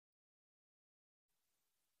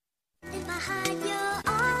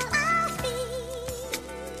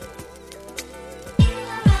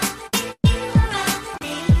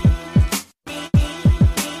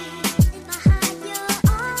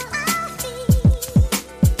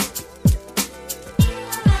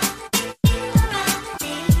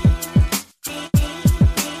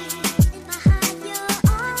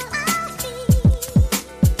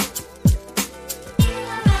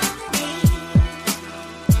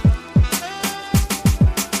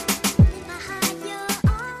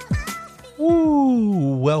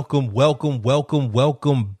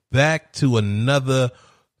Welcome back to another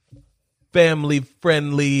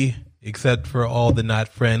family-friendly, except for all the not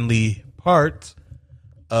friendly parts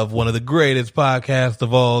of one of the greatest podcasts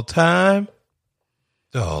of all time.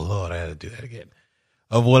 Oh, Lord, I had to do that again.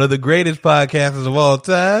 Of one of the greatest podcasts of all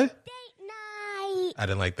time. Date night. I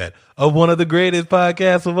didn't like that. Of one of the greatest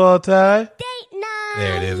podcasts of all time. Date night.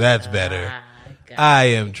 There it is. That's better. I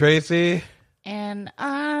am Tracy. And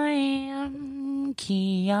I am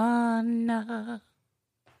Kiana.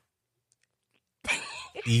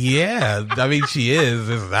 Yeah, I mean, she is.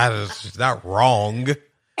 She's not wrong.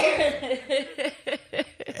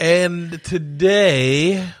 And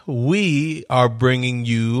today, we are bringing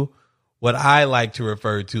you what I like to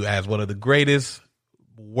refer to as one of the greatest,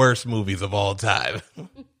 worst movies of all time.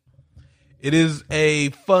 It is a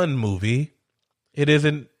fun movie. It is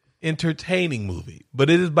an entertaining movie,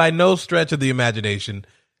 but it is by no stretch of the imagination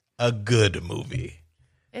a good movie.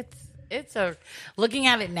 It's a looking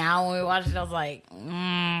at it now when we watched it, I was like,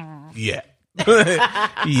 yeah.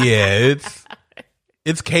 Yeah,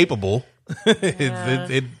 it's capable.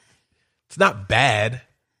 It's not bad,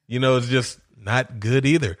 it's just not good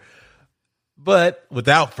either. But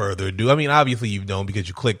without further ado, I mean, obviously you've known because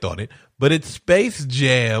you clicked on it, but it's Space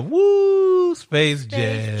Jam. Woo, Space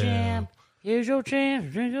Jam. Here's your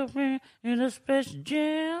chance, drink your friend in a Space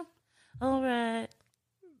Jam. All right.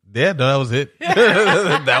 Yeah, no, that was it.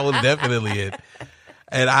 That was definitely it.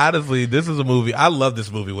 And honestly, this is a movie. I love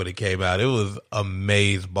this movie when it came out. It was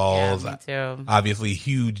amazeballs. Yeah, me too. Obviously,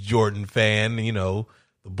 huge Jordan fan. The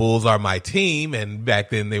Bulls are my team, and back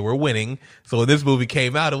then they were winning. So when this movie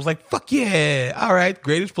came out, it was like, fuck yeah. All right,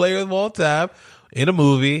 greatest player of all time in a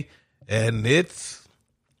movie. And it's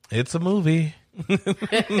a movie.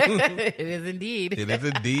 It is indeed. It is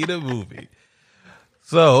indeed a movie.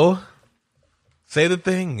 So, say the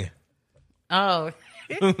thing. Oh.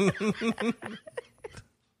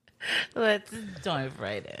 Let's dive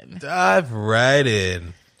right in. Dive right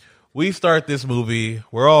in. We start this movie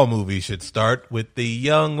where all movies should start, with the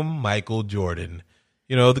young Michael Jordan.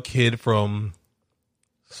 The kid from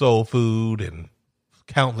Soul Food and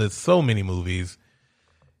so many movies.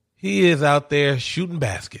 He is out there shooting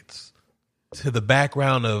baskets to the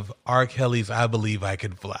background of R. Kelly's I Believe I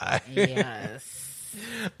Can Fly. Yes.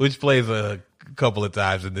 Which plays a couple of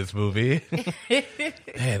times in this movie.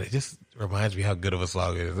 Man, it just reminds me how good of a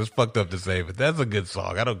song it is. It's fucked up to say, but that's a good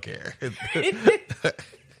song. I don't care. It's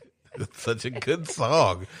such a good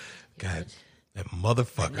song. God, that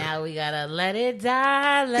motherfucker. Now we gotta let it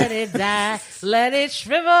die, let it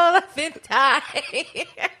shrivel up and die.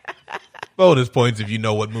 Bonus points if you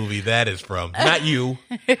know what movie that is from. Not you.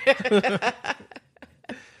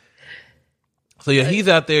 So yeah, he's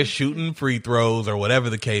out there shooting free throws or whatever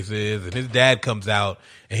the case is, and his dad comes out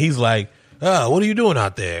and he's like, what are you doing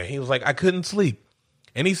out there? He was like, I couldn't sleep.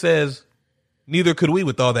 And he says, neither could we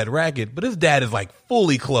with all that racket, but his dad is like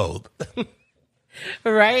fully clothed.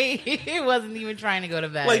 Right? He wasn't even trying to go to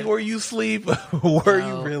bed. Like, were you asleep? Were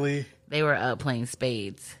you really? They were up playing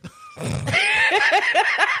spades.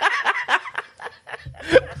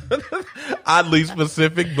 Oddly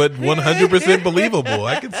specific, but 100% believable.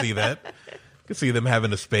 I can see that. I can see them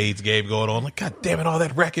having a spades game going on. Like, God damn it, all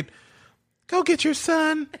that racket. Go get your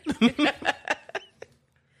son.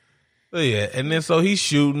 But yeah, and then so he's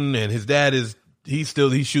shooting, and his dad he's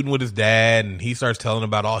shooting with his dad, and he starts telling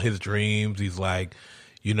about all his dreams. He's like,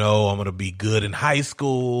 I'm going to be good in high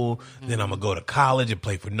school. Then I'm going to go to college and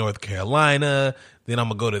play for North Carolina. Then I'm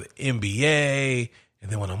going to go to the NBA.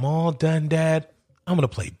 And then when I'm all done, Dad, I'm going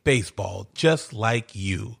to play baseball just like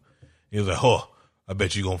you. He was like, I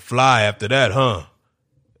bet you're going to fly after that, huh?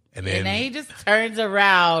 And then he just turns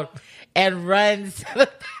around and runs to the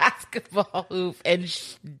basketball hoop and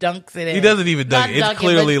dunks it in. He doesn't even dunk it. It's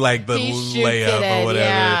clearly like the layup or whatever.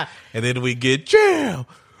 Yeah. And then we get jam.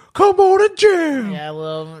 Come on and jam. Yeah,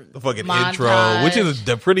 well, the fucking montage. Intro, which is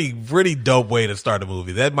a pretty dope way to start a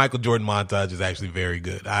movie. That Michael Jordan montage is actually very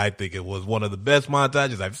good. I think it was one of the best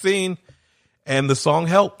montages I've seen, and the song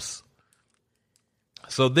helps.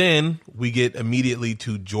 So then we get immediately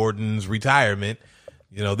to Jordan's retirement.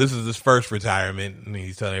 you know, this is his first retirement, and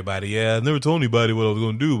he's telling everybody, yeah, I never told anybody what I was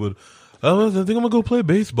going to do, but I think I'm going to go play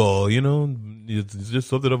baseball, you know, it's just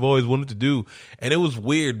something I've always wanted to do. And it was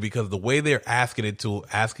weird because the way they're asking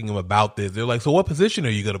him about this, they're like, so what position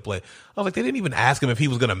are you going to play? I was like, they didn't even ask him if he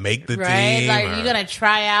was going to make the team. Like, you going to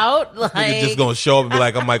try out? Like, you're just going to show up and be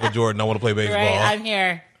like, I'm Michael Jordan, I want to play baseball. Right, I'm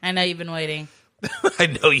here. I know you've been waiting. I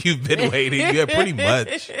know you've been waiting. Yeah, pretty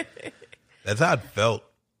much. That's how it felt.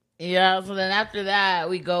 Yeah, so then after that,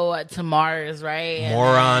 we go to Mars, right?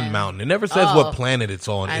 Moron Mountain. It never says what planet it's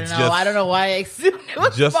on. I don't know why I assumed it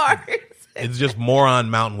was Mars. It's just Moron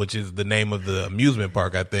Mountain, which is the name of the amusement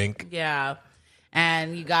park, I think. Yeah.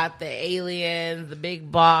 And you got the aliens, the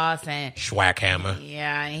big boss, and Schwackhammer.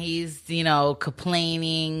 Yeah, and he's,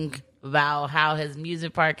 complaining about how his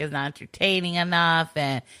music park is not entertaining enough,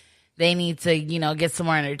 and they need to, get some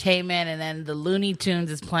more entertainment. And then the Looney Tunes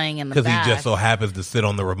is playing in the back. Because he just so happens to sit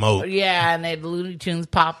on the remote. Yeah, and the Looney Tunes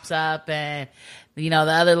pops up, and, the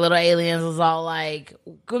other little aliens was all like,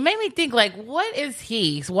 it made me think, like, what is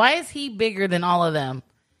he? Why is he bigger than all of them?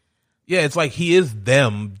 Yeah, it's like he is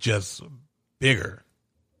them, just bigger.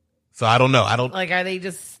 So I don't know. Like, are they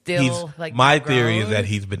just still, like, my theory is that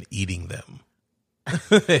he's been eating them.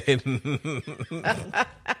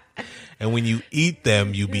 And when you eat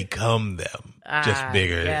them, you become them. Just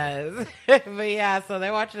bigger. Yes. But yeah, so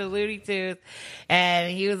they're watching the Looney Tunes,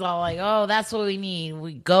 and he was all like, oh, that's what we need.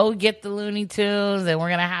 We go get the Looney Tunes, and we're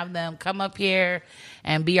going to have them come up here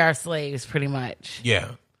and be our slaves, pretty much.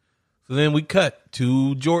 Yeah. So then we cut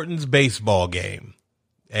to Jordan's baseball game,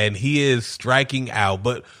 and he is striking out.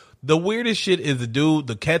 But the weirdest shit is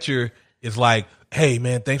the catcher is like, hey,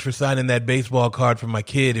 man, thanks for signing that baseball card for my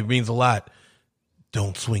kid. It means a lot.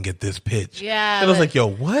 Don't swing at this pitch. Yeah. And I was like, yo,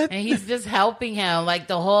 what? And he's just helping him like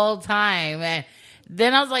the whole time. And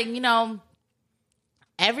then I was like,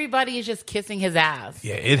 everybody is just kissing his ass.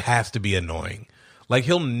 Yeah, it has to be annoying. Like,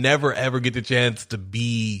 he'll never, ever get the chance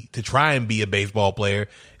to try and be a baseball player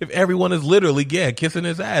if everyone is literally, kissing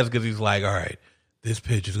his ass because he's like, all right, this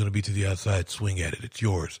pitch is going to be to the outside. Swing at it. It's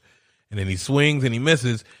yours. And then he swings and he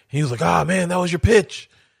misses. And he was like, oh, man, that was your pitch.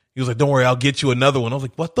 He was like, don't worry, I'll get you another one. I was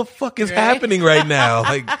like, what the fuck is happening right now?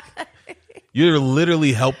 Like, you're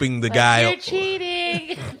literally helping the guy. You're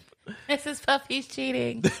cheating. Mrs. Puffy's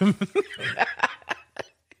cheating.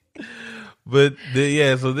 But,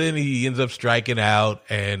 so then he ends up striking out,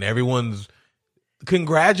 and everyone's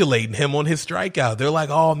congratulating him on his strikeout. They're like,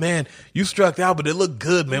 oh, man, you struck out, but it looked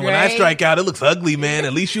good, man. When I strike out, it looks ugly, man.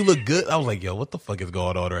 At least you look good. I was like, yo, what the fuck is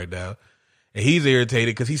going on right now? And he's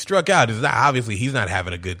irritated because he struck out. Obviously, he's not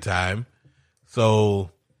having a good time.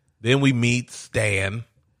 So then we meet Stan,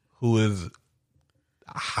 who is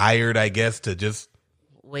hired, I guess, to just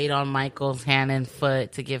wait on Michael's hand and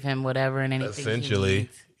foot to give him whatever and anything essentially. He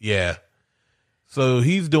needs. Yeah. So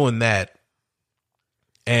he's doing that.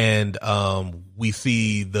 And we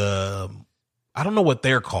see I don't know what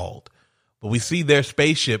they're called, but we see their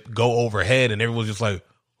spaceship go overhead, and everyone's just like,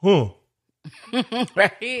 huh.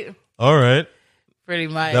 Right? All right. Pretty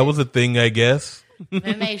much. That was a thing, I guess.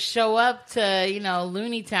 Then they show up to,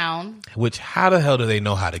 Looney Town. Which, how the hell do they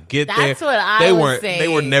know how to get there? That's what I was saying. They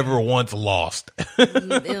were never once lost.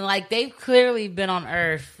 And, like, they've clearly been on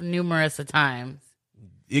Earth numerous of times.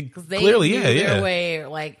 Clearly, their way,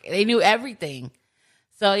 like, they knew everything.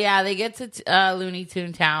 So, yeah, they get to Looney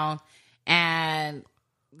Tune Town, and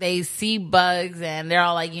they see Bugs, and they're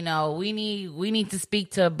all like, we need to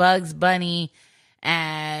speak to Bugs Bunny,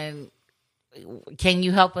 and can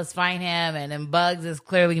you help us find him? And then Bugs is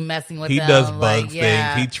clearly messing with them. He does Bugs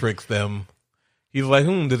things. He tricks them. He's like,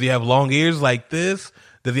 does he have long ears like this?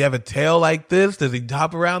 Does he have a tail like this? Does he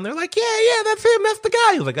hop around? They're like, yeah, that's him. That's the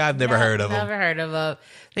guy. He's like, I've never heard of him. Never heard of him.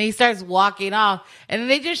 Then he starts walking off, and then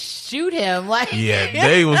they just shoot him. Like, yeah,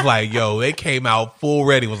 they was like, yo, they came out full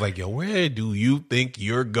ready. Was like, yo, where do you think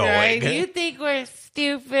you're going? Right? Do you think we're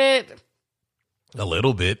stupid? A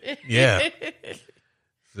little bit, yeah.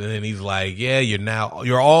 So then he's like, yeah, you're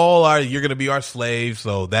going to be our slaves.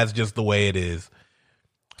 So that's just the way it is.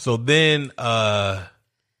 So then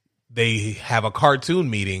they have a cartoon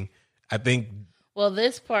meeting. I think. Well,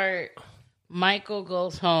 this part, Michael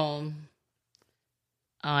goes home.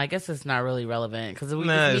 Oh, I guess it's not really relevant because it's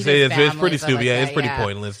pretty stupid. Like it's pretty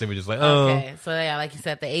pointless. They were just like, oh, okay. So yeah, like you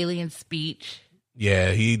said, the alien speech.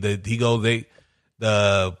 Yeah, he goes.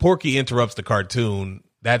 The Porky interrupts the cartoon.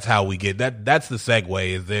 That's how we get that. That's the segue.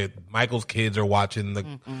 Is that Michael's kids are watching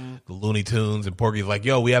the Looney Tunes, and Porky's like,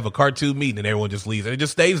 "Yo, we have a cartoon meeting," and everyone just leaves, and it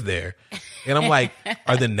just stays there. And I'm like,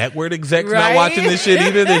 "Are the network execs not watching this shit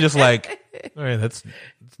either?" They're just like, "All right, that's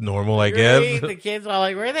normal, I guess." The kids are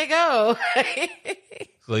like, "Where'd they go?"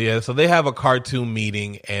 So they have a cartoon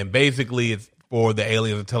meeting, and basically it's for the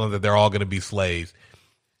aliens to tell them that they're all going to be slaves.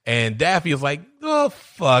 And Daffy is like, "The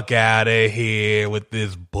fuck out of here with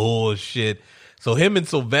this bullshit." So him and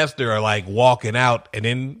Sylvester are like walking out, and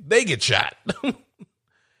then they get shot.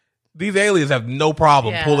 These aliens have no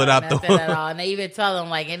problem pulling out the at all. And they even tell them,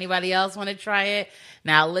 like, anybody else want to try it?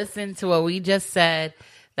 Now listen to what we just said,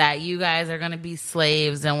 that you guys are going to be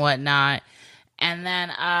slaves and whatnot. And then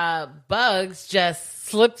Bugs just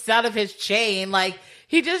slips out of his chain. Like,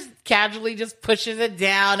 he just casually just pushes it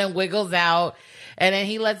down and wiggles out. And then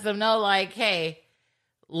he lets them know, like, hey,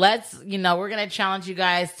 we're going to challenge you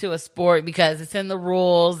guys to a sport because it's in the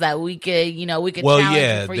rules that we could challenge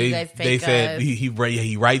before you guys take they said us.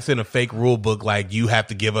 he writes in a fake rule book, like, you have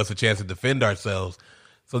to give us a chance to defend ourselves.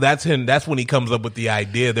 So that's him. That's when he comes up with the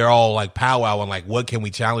idea. They're all like powwowing, like, what can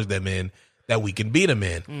we challenge them in that we can beat them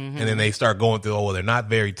in? Mm-hmm. And then they start going through, well, they're not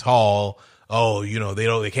very tall. Oh,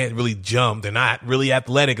 they can't really jump. They're not really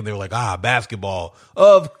athletic. And they're like, basketball.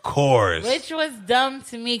 Of course. Which was dumb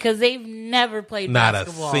to me because they've never played not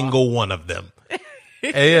basketball. Not a single one of them.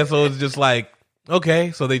 And so it's just like,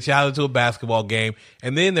 okay. So they challenge to a basketball game.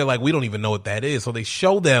 And then they're like, we don't even know what that is. So they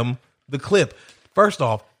show them the clip. First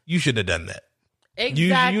off, you shouldn't have done that.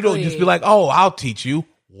 Exactly. You don't just be like, oh, I'll teach you.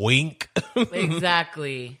 Wink.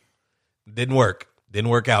 Exactly. Didn't work. Didn't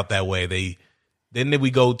work out that way. Then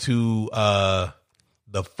we go to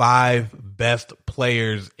the 5 best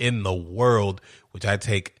players in the world, which I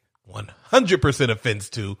take 100% offense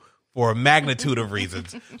to for a magnitude of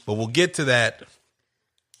reasons. But we'll get to that.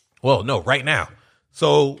 Well, no, right now.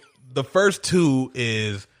 So the first 2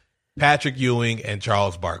 is Patrick Ewing and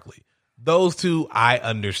Charles Barkley. Those 2, I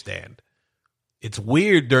understand. It's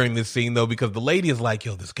weird during this scene, though, because the lady is like,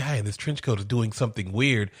 yo, this guy in this trench coat is doing something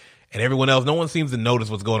weird. And everyone else, no one seems to notice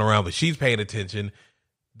what's going around, but she's paying attention.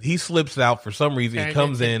 He slips out for some reason. He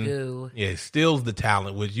comes in. Goo. Yeah, steals the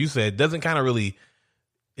talent, which you said doesn't kind of really.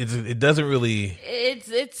 It doesn't really.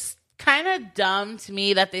 It's kind of dumb to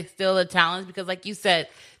me that they steal the talents because, like you said,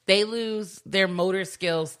 they lose their motor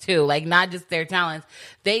skills too. Like, not just their talents.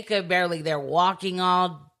 They could barely. They're walking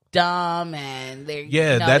all dumb and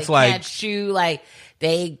they're that's they like can't shoot. Like,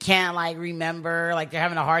 they can't like remember. Like, they're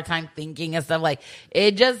having a hard time thinking and stuff. Like,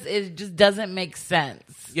 it just doesn't make sense.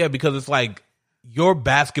 Yeah, because it's like your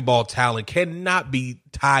basketball talent cannot be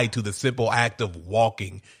tied to the simple act of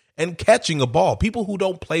walking and catching a ball. People who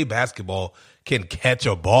don't play basketball can catch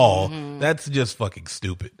a ball. Mm-hmm. That's just fucking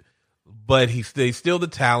stupid. But they steal the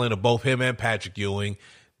talent of both him and Patrick Ewing.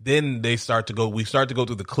 Then we start to go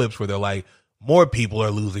through the clips where they're like, more people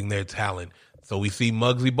are losing their talent. So we see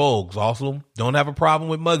Muggsy Bogues. Also, don't have a problem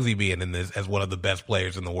with Muggsy being in this as one of the best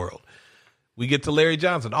players in the world. We get to Larry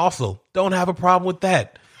Johnson. Also, don't have a problem with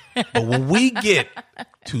that. But when we get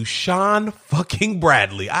to Sean fucking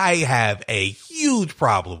Bradley, I have a huge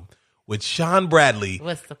problem with Sean Bradley.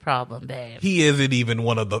 What's the problem, babe? He isn't even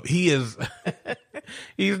one of the. He is.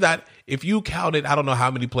 He's not. If you counted, I don't know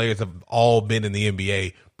how many players have all been in the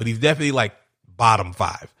NBA, but he's definitely like bottom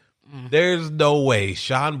 5. There's no way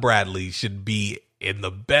Sean Bradley should be in the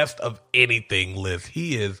best of anything list.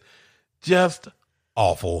 He is just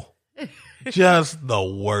awful. Just the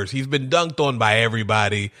worst. He's been dunked on by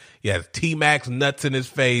everybody. He has T-Mac's nuts in his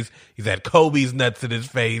face. He's had Kobe's nuts in his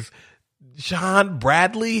face. Sean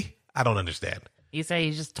Bradley? I don't understand. You say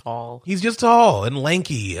he's just tall. He's just tall and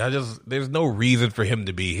lanky. There's no reason for him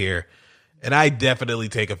to be here. And I definitely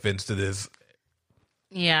take offense to this.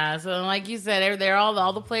 Yeah, so like you said, they're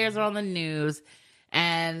all the players are on the news,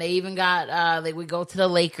 and they even got we go to the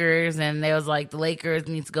Lakers, and they was like the Lakers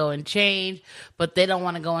need to go and change, but they don't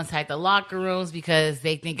want to go inside the locker rooms because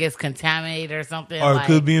they think it's contaminated or something. Or it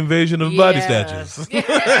could be invasion of body snatchers.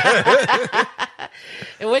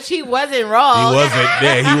 In which he wasn't wrong. He wasn't.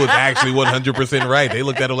 Yeah, he was actually 100% right. They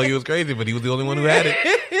looked at him like he was crazy, but he was the only one who had it.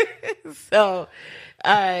 So.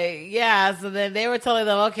 So then they were telling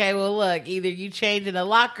them, okay, well, look, either you change in the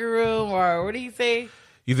locker room or what do you say?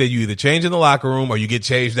 He said you either change in the locker room or you get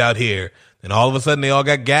changed out here. Then all of a sudden they all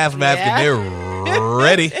got gas masks and they're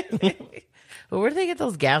ready. Well, where do they get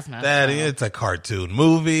those gas masks? It's a cartoon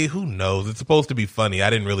movie. Who knows? It's supposed to be funny. I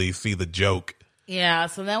didn't really see the joke. Yeah.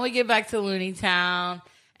 So then we get back to Looney Town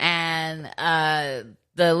and,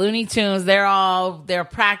 the Looney Tunes, they're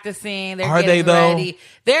practicing. They're getting ready.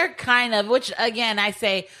 They're kind of, which again, I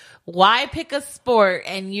say, why pick a sport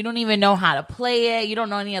and you don't even know how to play it? You don't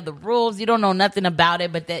know any of the rules. You don't know nothing about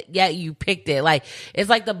it, but yet you picked it. Like, it's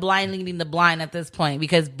like the blind leading the blind at this point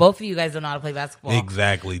because both of you guys don't know how to play basketball.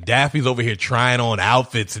 Exactly. Daffy's over here trying on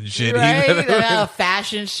outfits and shit. Right? A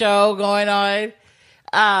fashion show going on.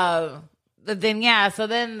 But then, yeah, so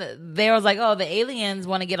then they was like, oh, the aliens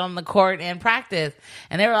want to get on the court and practice.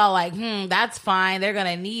 And they were all like, that's fine. They're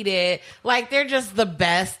going to need it. Like, they're just the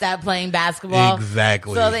best at playing basketball.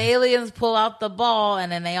 Exactly. So the aliens pull out the ball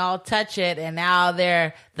and then they all touch it. And now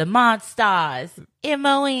they're the Monstars.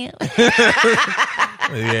 M-O-N.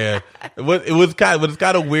 Yeah. It's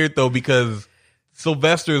kind of weird, though, because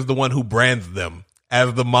Sylvester is the one who brands them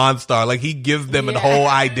as the Monstar. Like, he gives them a whole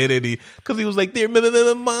identity because he was like, he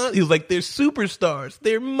was like, they're superstars,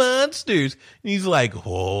 they're monsters. And he's like,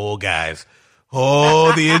 oh, guys,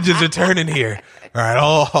 the engines are turning here. All right,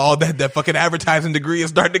 all that fucking advertising degree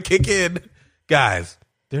is starting to kick in. Guys,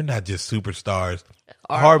 they're not just superstars,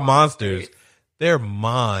 hard monsters. They're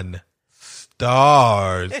monstars.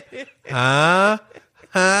 Huh?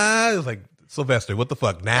 It was like, Sylvester, what the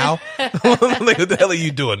fuck now? Like, what the hell are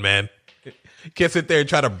you doing, man? Can't sit there and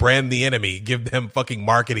try to brand the enemy, give them fucking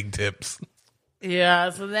marketing tips.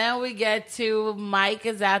 Yeah, so then we get to Mike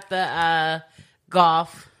is at the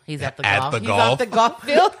golf. He's at the golf. He's at the golf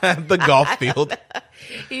field. At the golf field.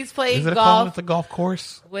 He's playing Is it golf at the golf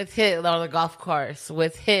course? with the golf course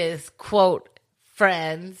with his quote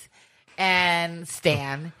friends and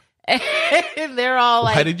Stan. And they're all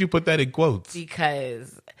like, why did you put that in quotes?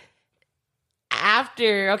 because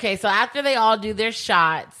after they all do their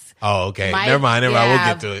shots. Oh, okay. Mike, Never mind. We'll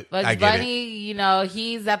get to it. Bugs I get Bunny,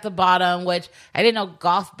 he's at the bottom, which I didn't know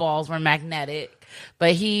golf balls were magnetic,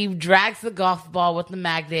 but he drags the golf ball with the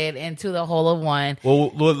magnet into the hole of one. Well,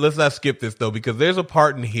 let's not skip this, though, because there's a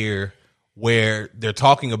part in here where they're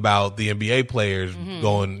talking about the NBA players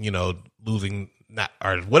going, losing,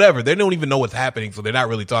 or whatever. They don't even know what's happening, so they're not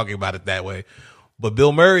really talking about it that way. But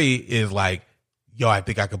Bill Murray is like, yo, I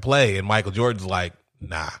think I could play. And Michael Jordan's like,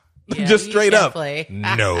 nah. Yeah, just straight up. play.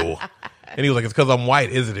 No. And he was like, it's because I'm white,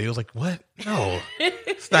 isn't it? He was like, what? No.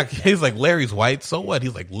 It's not. He's like, Larry's white. So what?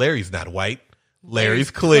 He's like, Larry's not white.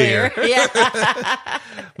 Larry's clear. Yeah.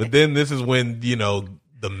 But then this is when,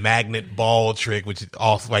 the magnet ball trick, which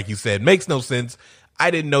also, like you said, makes no sense.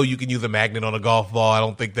 I didn't know you can use a magnet on a golf ball. I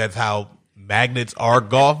don't think that's how magnets or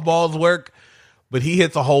golf balls work. But he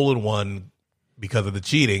hits a hole in one because of the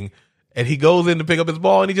cheating. And he goes in to pick up his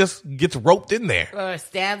ball, and he just gets roped in there. Or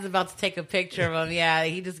Stan's about to take a picture of him. Yeah,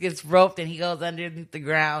 he just gets roped, and he goes underneath the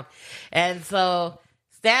ground. And so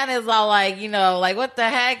Stan is all like, like, what the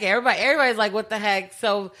heck? Everybody's like, what the heck?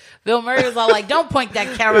 So Bill Murray is all like, don't point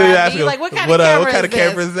that camera at me. He's like, what kind of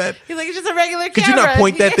camera is that? He's like, it's just a regular camera. Could you not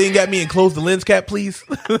point that thing at me and close the lens cap, please?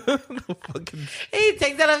 He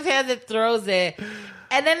takes it out of his hands and throws it.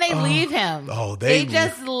 And then they leave him. Oh, they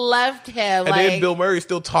just left him. And then Bill Murray's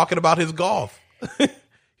still talking about his golf.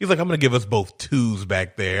 He's like, I'm going to give us both twos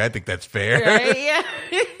back there. I think that's fair. Right? Yeah.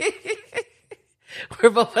 We're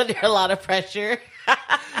both under a lot of pressure.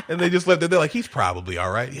 And they just left it there like, he's probably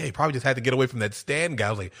all right. Yeah, he probably just had to get away from that Stan guy. I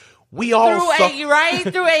was like, we all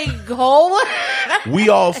through a hole. We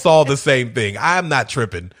all saw the same thing. I'm not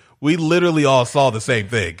tripping. We literally all saw the same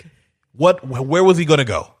thing. Where was he going to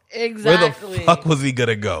go? Exactly. Where the fuck was he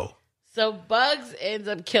gonna go? So Bugs ends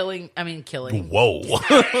up killing. Whoa.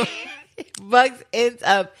 Bugs ends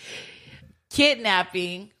up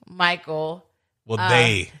kidnapping Michael. Well,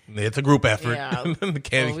 it's a group effort. Yeah.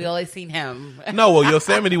 We only seen him. No,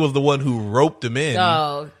 Yosemite was the one who roped him in.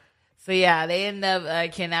 So yeah, they end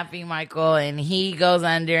up kidnapping Michael, and he goes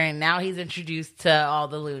under, and now he's introduced to all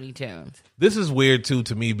the Looney Tunes. This is weird too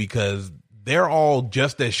to me because they're all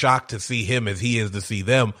just as shocked to see him as he is to see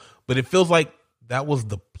them, but it feels like that was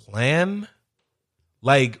the plan.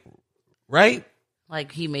 Like, right?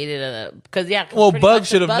 Like he made it because well, Bugs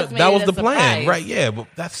should have. That was the plan, surprise. right? Yeah, but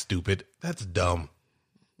that's stupid. That's dumb.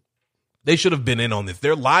 They should have been in on this.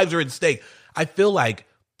 Their lives are at stake. I feel like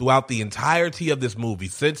throughout the entirety of this movie,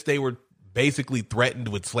 since they were basically threatened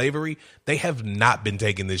with slavery, they have not been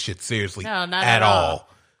taking this shit seriously at all.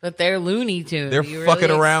 But they're Looney Tunes. They're fucking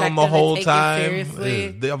around the whole time.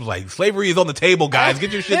 I was like, slavery is on the table, guys.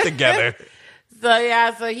 Get your shit together.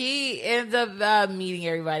 So he ends up meeting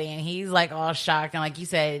everybody, and he's like all shocked. And like you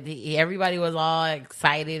said, everybody was all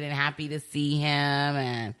excited and happy to see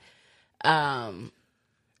him.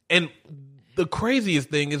 And the craziest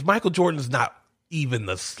thing is Michael Jordan's not even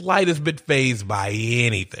the slightest bit fazed by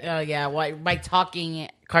anything. Oh yeah, by talking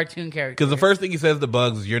cartoon characters. Because the first thing he says to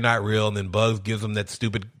Bugs is, "You're not real," and then Bugs gives him that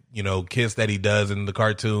stupid, kiss that he does in the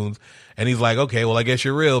cartoons, and he's like, "Okay, well, I guess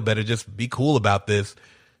you're real. Better just be cool about this."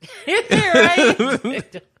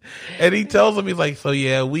 Right? And he tells him, he's like, "So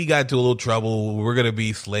yeah, we got into a little trouble. We're gonna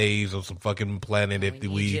be slaves on some fucking planet if we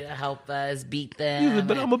need you to help us beat them." He's like,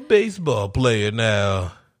 "But I'm a baseball player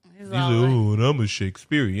now." He's like, "Oh, and I'm a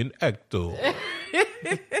Shakespearean actor."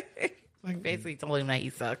 Like basically told him that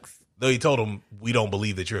he sucks. Though he told him, we don't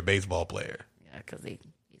believe that you're a baseball player. Yeah, because he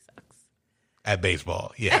sucks. At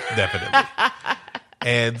baseball. Yeah, definitely.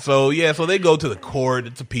 And so they go to the court.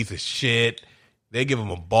 It's a piece of shit. They give him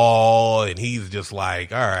a ball, and he's just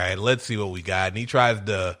like, all right, let's see what we got. And he tries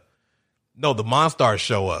to, the Monstars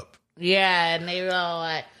show up. Yeah, and they were all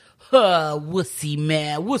like, wussy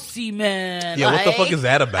man. Yeah, what the fuck is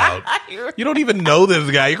that about? You don't even know this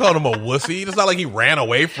guy. You're calling him a wussy? It's not like he ran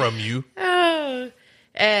away from you.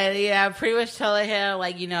 And yeah, pretty much telling him,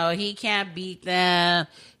 like, he can't beat them.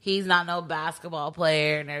 He's not no basketball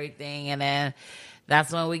player and everything. And then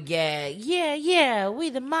that's when we get, we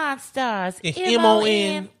the Monstars.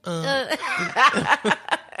 M-O-N.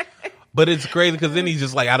 But it's crazy because then he's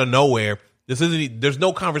just like, out of nowhere, there's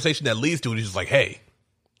no conversation that leads to it. He's just like, hey,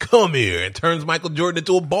 come here, and turns Michael Jordan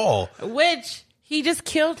into a ball. Which, he just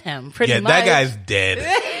killed him, pretty much. Yeah, that guy's dead.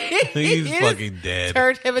 He's fucking dead.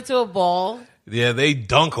 Turned him into a ball. Yeah, they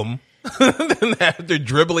dunk him. Then after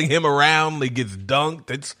dribbling him around, he gets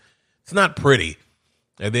dunked. It's not pretty.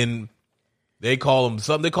 And then they call him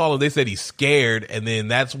something. They said he's scared. And then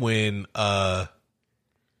that's when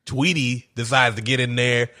Tweety decides to get in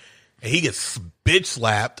there. And he gets bitch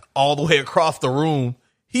slapped all the way across the room.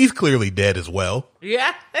 He's clearly dead as well.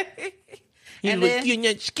 Yeah. You're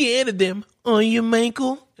not scared of them, are you,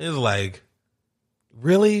 Michael? It's like,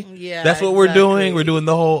 really? Yeah, that's what we're doing. We're doing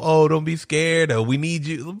the whole, don't be scared. We need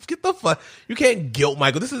you. Get the fuck. You can't guilt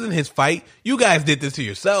Michael. This isn't his fight. You guys did this to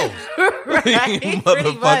yourselves, right?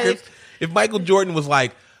 Motherfuckers. If Michael Jordan was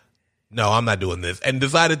like, no, I'm not doing this, and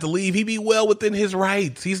decided to leave, he'd be well within his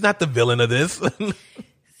rights. He's not the villain of this.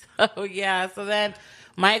 So then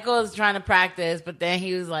Michael is trying to practice, but then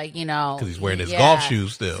he was like, because he's wearing his golf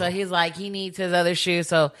shoes still. So he's like, he needs his other shoes.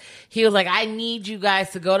 So he was like, I need you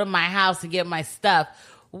guys to go to my house and get my stuff.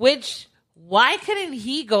 Which, why couldn't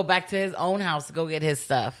he go back to his own house to go get his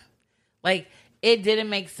stuff? Like, it didn't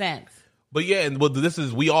make sense. But yeah, and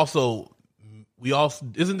we also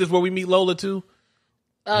isn't this where we meet Lola too?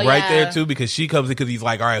 Oh, right yeah. there too, because she comes in because he's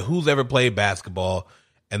like, all right, who's ever played basketball?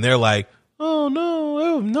 And they're like, oh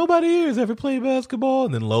no, nobody here has ever played basketball.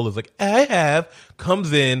 And then Lola's like, I have.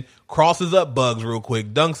 Comes in, crosses up Bugs real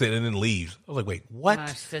quick, dunks it, and then leaves. I was like, wait, what?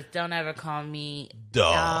 She says, don't ever call me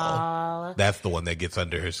doll. That's the one that gets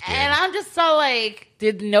under her skin. And I'm just so like,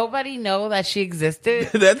 did nobody know that she existed?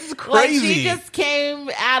 That's crazy. Like, she just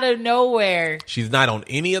came out of nowhere. She's not on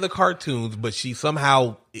any of the cartoons, but she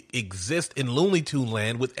somehow exists in Looney Tune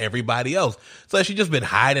land with everybody else. So she's just been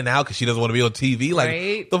hiding out because she doesn't want to be on TV. Like,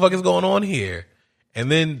 right? What the fuck is going on here?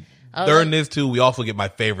 And then during this too, we also get my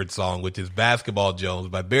favorite song, which is Basketball Jones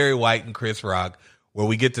by Barry White and Chris Rock, where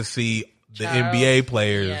we get to see the NBA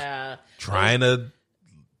players trying to,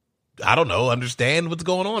 I don't know, understand what's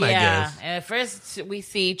going on, I guess. And at first we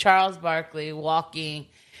see Charles Barkley walking,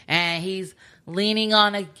 and he's leaning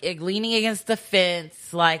against the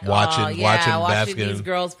fence, like watching these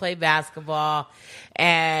girls play basketball.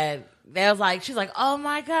 And she's like, oh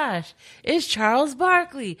my gosh, it's Charles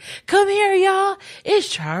Barkley. Come here, y'all. It's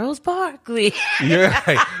Charles Barkley. You're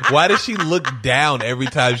right. Why does she look down every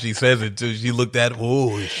time she says it too? She looked at,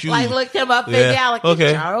 shoot. Like, looked him up and down, like,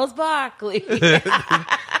 it's Charles Barkley.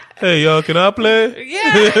 Hey, y'all, can I play?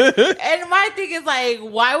 Yeah. And my thing is like,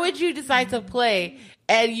 why would you decide to play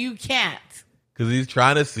and you can't? Because he's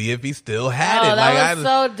trying to see if he still had it. That was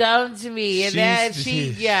so dumb to me. And then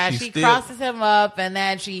she crosses him up, and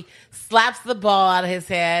then she slaps the ball out of his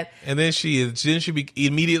head. And then she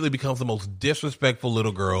immediately becomes the most disrespectful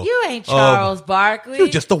little girl. You ain't Charles Barkley. You're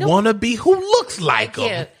just a wannabe who looks like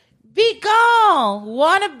him. Be gone.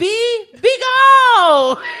 Wannabe? Be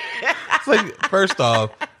gone. It's like, first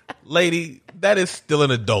off, lady, that is still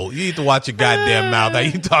an adult. You need to watch your goddamn mouth how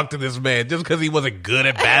you talk to this man. Just because he wasn't good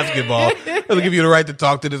at basketball doesn't give you the right to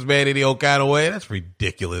talk to this man any old kind of way. That's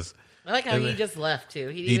ridiculous. I like how he just left too.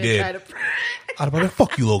 He didn't did. Try to. I'd have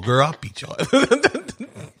fuck you, little girl. I'll beat you.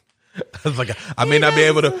 I was like, I may not be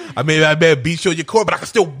able to beat you on your court, but I can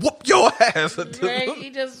still whoop your ass. Right?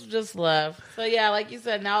 He just left. So yeah, like you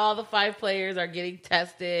said, now all the 5 players are getting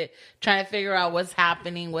tested, trying to figure out what's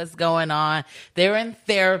happening, what's going on. They're in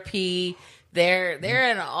therapy. They're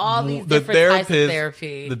in all these different types of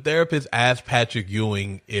therapy. The therapist asked Patrick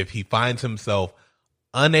Ewing if he finds himself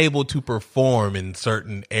unable to perform in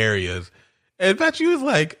certain areas. And Patrick was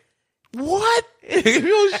like, what?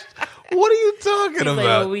 What are you talking about? Like,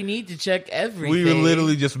 well, we need to check everything. We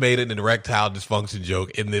literally just made an erectile dysfunction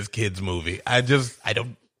joke in this kid's movie. I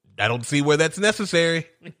don't see where that's necessary,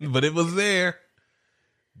 but it was there.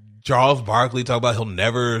 Charles Barkley talked about he'll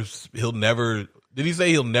never, did he say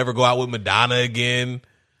he'll never go out with Madonna again?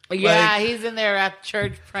 Yeah, he's in there at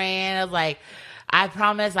church praying. I was like, I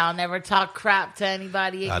promise I'll never talk crap to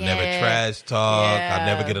anybody again. I'll never trash talk. Yeah. I'll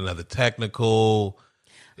never get another technical.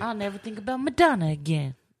 I'll never think about Madonna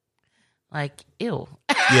again. Like, ew.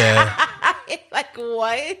 Yeah. Like,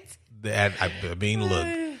 what? I mean,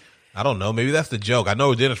 look, I don't know. Maybe that's the joke. I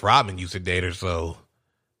know Dennis Rodman used to date her, so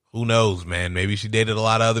who knows, man? Maybe she dated a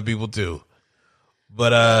lot of other people too.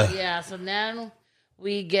 But yeah, so then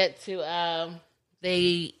we get to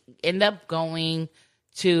they end up going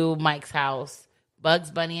to Mike's house, Bugs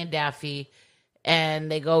Bunny and Daffy, and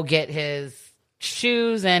they go get his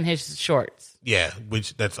shoes and his shorts. yeah,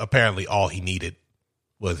 which that's apparently all he needed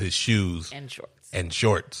was his shoes And shorts. and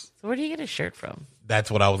shorts. So where do you get his shirt from? That's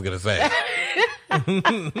what I was gonna say.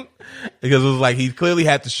 Because it was like he clearly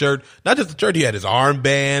had the shirt, not just the shirt. He had his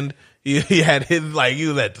armband. He had his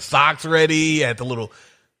he had the socks ready. He had the little.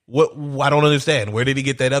 What I don't understand. Where did he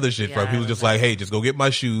get that other shit from? Yeah, He I was don't just know. like, "Hey, just go get my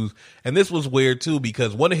shoes." And this was weird too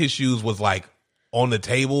because one of his shoes was like on the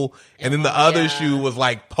table, and then the other Yeah. shoe was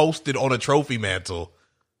like posted on a trophy mantle.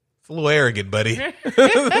 It's a little arrogant, buddy.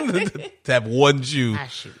 To have one shoe. My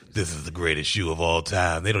shoes. This is the greatest shoe of all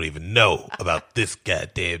time. They don't even know about this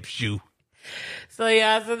goddamn shoe. So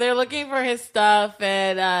yeah, so they're looking for his stuff,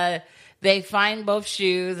 and they find both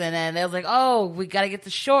shoes, and then they was like, "Oh, we gotta get the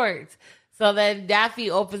shorts." So then Daffy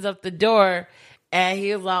opens up the door, and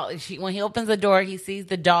he was like, when he opens the door, he sees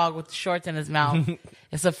the dog with the shorts in his mouth.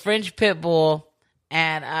 It's a French pit bull,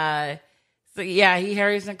 and so yeah, he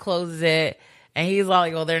hurries and closes it, and he's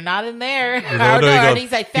like, "Well, they're not in there." No, no, he and goes-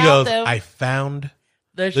 he's like, he "Found goes, them." I found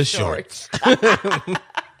the the shorts. shorts.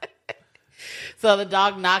 So the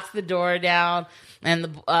dog knocks the door down, and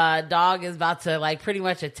the dog is about to like pretty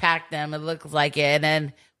much attack them. It looks like it. And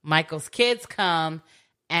then Michael's kids come,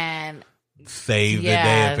 and Save the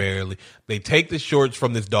Yeah. day, apparently. They take the shorts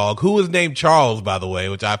from this dog, who is named Charles, by the way,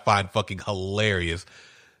 which I find fucking hilarious.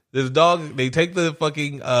 This dog, they take the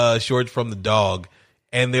fucking shorts from the dog,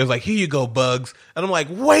 and there's like, "Here you go, Bugs." And I'm like,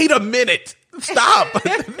 wait a minute. Stop.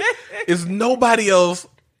 Is nobody else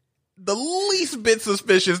the least bit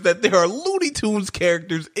suspicious that there are Looney Tunes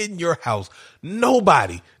characters in your house?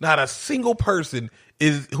 Nobody, not a single person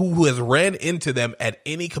is who has ran into them at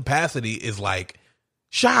any capacity is like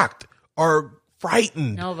shocked or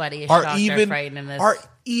frightened. Nobody is or shocked or even, frightened in this. Or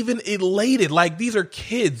even elated. Like, these are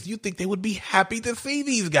kids. You think they would be happy to see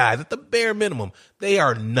these guys at the bare minimum. They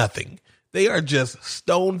are nothing. They are just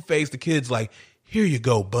stone-faced. The kids like, "Here you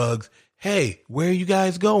go, Bugs. Hey, where are you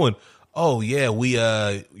guys going?" "Oh yeah, we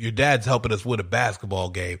your dad's helping us win a basketball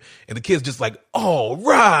game." And the kid's just like, "All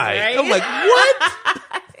right." Right? I'm like,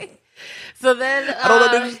 "What?" So then I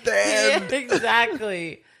don't understand. Yeah,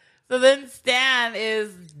 exactly. So then Stan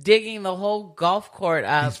is digging the whole golf court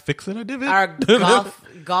up, He's fixing a divot. our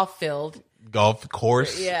golf field. Golf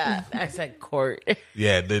course. Yeah, I said court.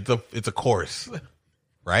 Yeah, it's a course,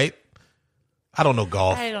 right? I don't know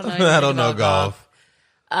golf. I don't know. I don't anything know about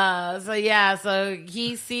golf. So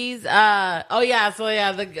he sees. The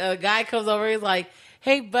guy comes over. He's like,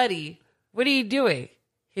 "Hey, buddy, what are you doing?"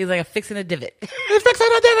 He's like, "I'm fixing a divot." He's fixing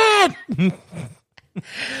a divot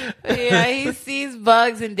Yeah, he sees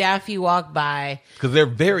Bugs and Daffy walk by. because they're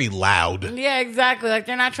very loud. Yeah, exactly. Like,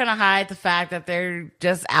 they're not trying to hide the fact that they're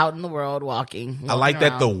just out in the world walking. I like walking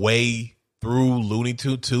that the around. way through Looney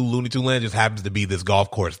Tunes to Looney Tunes Land just happens to be this golf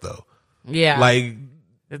course, though. Yeah, Like,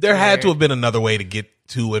 there had weird. to have been another way to get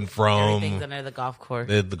to and everything's from under the golf course.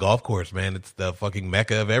 the golf course, man. It's the fucking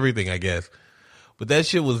mecca of everything, I guess. But that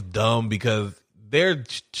shit was dumb because they're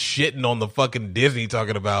shitting on the fucking Disney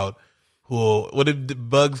talking about what did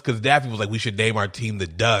Bugs, because Daffy was like, "We should name our team the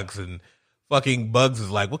Ducks," and fucking Bugs is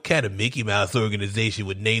like, "What kind of Mickey Mouse organization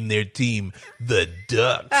would name their team the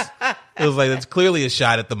Ducks?" It was like, that's clearly a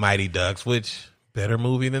shot at the Mighty Ducks, which better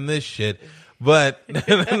movie than this shit. But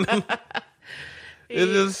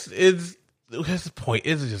it's what's the point?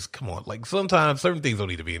 It's just, come on. Like, sometimes certain things don't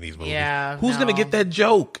need to be in these movies. Yeah, Who's gonna no. get that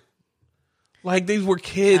joke? Like, these were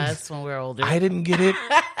kids. That's when we're older. I didn't get it.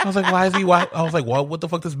 I was like, why is he? Why? I was like, well, what the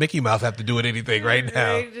fuck does Mickey Mouse have to do with anything right now?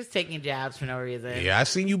 They're just taking jabs for no reason. Yeah, I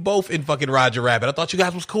seen you both in fucking Roger Rabbit. I thought you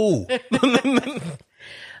guys was cool.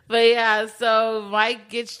 But yeah, so Mike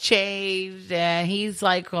gets changed and he's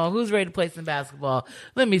like, "Oh, who's ready to play some basketball?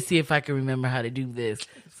 Let me see if I can remember how to do this."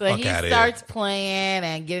 So Fuck he outta here. starts playing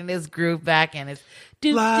and getting his groove back, and it's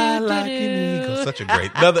do Fly do like do an eagle. do. Such a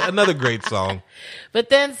great, another great song. But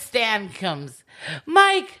then Stan comes.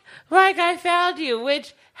 Mike, I found you.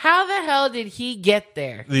 Which, how the hell did he get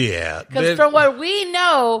there? Yeah, Because from what we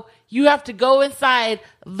know, you have to go inside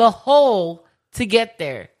the hole to get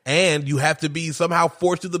there. and you have to be somehow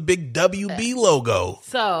forced to the big WB logo.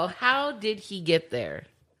 So how did he get there?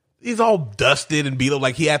 He's all dusted and beat up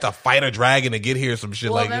like he had to fight a dragon to get here. Some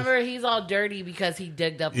shit Well, like remember, he's all dirty because he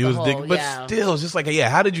digged up he the was hole. digging, but still, it's just like, yeah,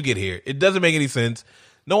 how did you get here? It doesn't make any sense.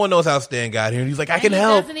 No one knows how Stan got here, and he's like, I can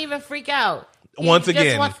help. He doesn't even freak out. Once He again,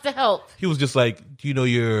 just wants to help. He was just like, do you know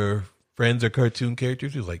your friends are cartoon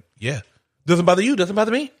characters? He was like, yeah. Doesn't bother you, doesn't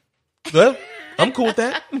bother me. Well, I'm cool with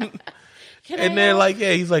that. And they're like,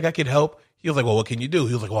 yeah, he's like, I can help. He was like, well, what can you do?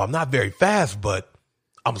 He was like, well, I'm not very fast, but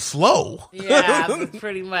I'm slow. Yeah,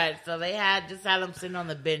 pretty much. So they just had him sitting on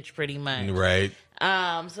the bench pretty much. Right.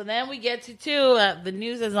 So then we get to the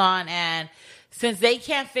news is on, and since they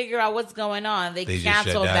can't figure out what's going on, they just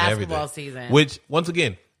cancel shut down basketball everything. season. Which, once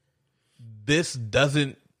again, this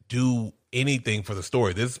doesn't do anything for the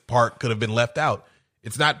story. This part could have been left out.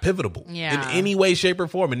 It's not pivotal in any way, shape, or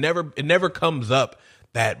form. It never comes up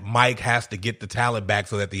that Mike has to get the talent back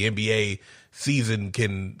so that the NBA season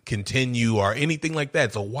can continue or anything like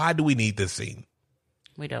that. So why do we need this scene?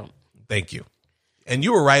 We don't. Thank you. And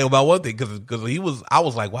you were right about one thing because I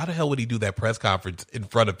was like, why the hell would he do that press conference in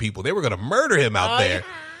front of people? They were going to murder him out there.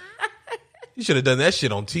 Yeah. You should have done that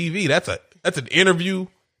shit on TV. That's an interview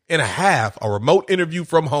and a half, a remote interview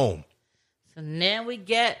from home. So then we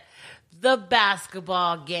get the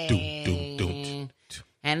basketball game.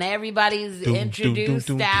 And everybody's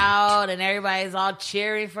introduced out, and everybody's all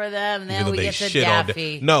cheering for them. And then we get to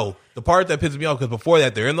Daffy. No, the part that pisses me off, because before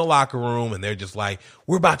that, they're in the locker room, and they're just like,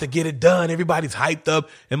 we're about to get it done. Everybody's hyped up.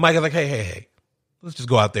 And Mike is like, hey, let's just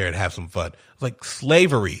go out there and have some fun. It's like,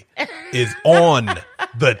 slavery is on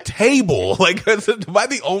the table. Like, am I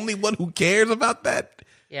the only one who cares about that?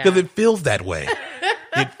 Because it feels that way.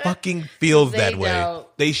 It fucking feels that way.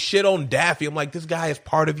 They shit on Daffy. I'm like, this guy is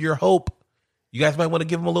part of your hope. You guys might want to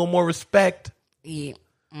give him a little more respect. Yeah.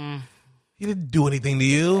 He didn't do anything to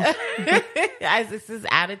you. It's his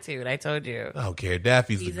attitude. I told you. I don't care.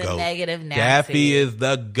 Daffy's the GOAT. A negative Nancy. Daffy is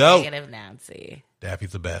the GOAT. Negative Nancy.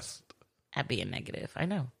 Daffy's the best. At being negative. I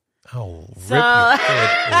know. Oh, rip your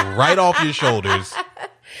head right off your shoulders.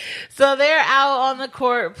 So they're out on the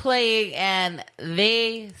court playing, and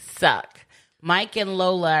suck. Mike and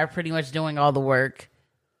Lola are pretty much doing all the work.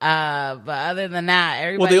 But other than that,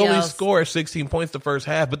 everybody Well, they only score 16 points the first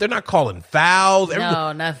half, but they're not calling fouls.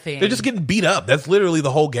 No, nothing. They're just getting beat up. That's literally the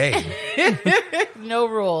whole game. No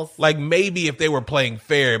rules. Like, maybe if they were playing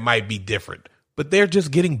fair, it might be different. But they're just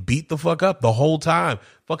getting beat the fuck up the whole time.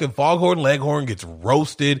 Fucking Foghorn Leghorn gets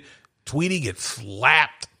roasted. Tweety gets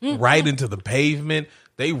slapped right into the pavement.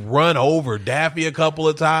 They run over Daffy a couple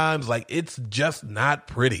of times. Like, it's just not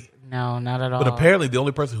pretty. No, not at all. But apparently the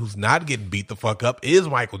only person who's not getting beat the fuck up is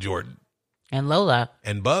Michael Jordan. And Lola.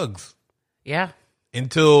 And Bugs. Yeah.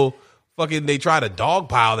 Until fucking they try to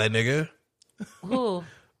dogpile that nigga. Who?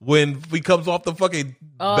 When he comes off the fucking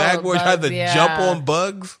backboard, tries to jump on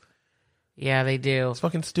Bugs. Yeah, they do. It's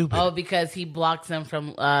fucking stupid. Oh, because he blocks them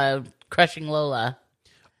from crushing Lola.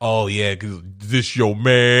 Oh, yeah, because this your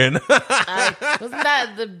man. Wasn't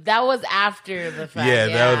that was after the fact? Yeah,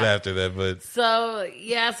 that was after that, but.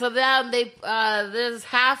 So then there's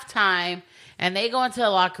halftime, and they go into the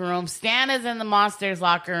locker room. Stan is in the Monsters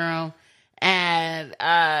locker room, and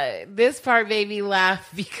this part made me laugh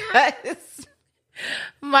because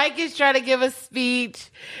Mike is trying to give a speech,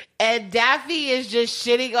 and Daffy is just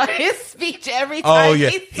shitting on his speech every time. Oh, yeah,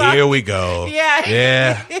 here we go.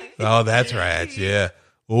 Yeah. Oh, that's right, yeah.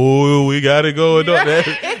 Oh, we got to go.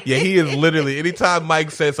 Yeah, he is literally, anytime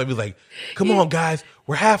Mike says something, he's like, come on, guys,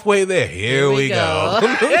 we're halfway there. Here we go.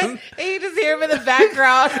 And you just hear him in the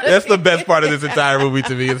background. That's the best part of this entire movie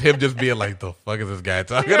to me, is him just being like, the fuck is this guy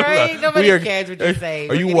talking right? about? Nobody cares what you say.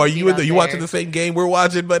 Are you watching the same game we're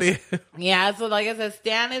watching, buddy? Yeah, so like I said,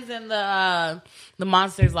 Stan is in the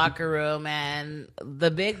Monsters locker room, and the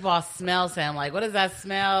big boss smells him. Like, what does that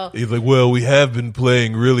smell? He's like, well, we have been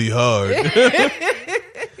playing really hard.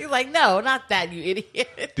 He's like, no, not that, you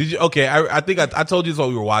idiot. Did you? Okay, I think I told you this while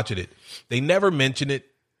we were watching it. They never mention it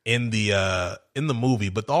in the movie,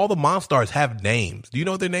 but all the Monstars have names. Do you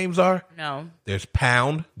know what their names are? No. There's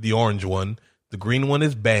Pound, the orange one. The green one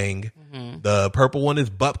is Bang. Mm-hmm. The purple one is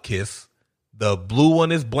Bupkis. The blue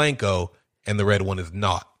one is Blanco, and the red one is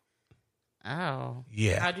Naught. Oh.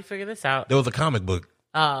 Yeah. How'd you figure this out? There was a comic book.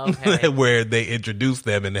 Oh, okay. Where they introduce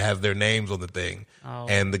them and it has their names on the thing. Oh.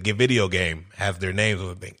 And the video game has their names on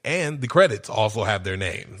the thing. And the credits also have their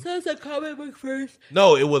names. So it's a comic book first?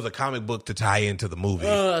 No, it was a comic book to tie into the movie.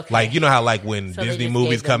 Oh, okay. Like, you know how like when So Disney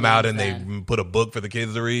movies come out and they put a book for the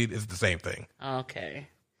kids to read? It's the same thing. Okay.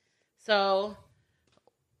 So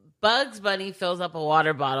Bugs Bunny fills up a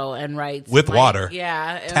water bottle and writes... With water.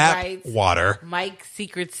 Yeah. And Tap writes water. Mike's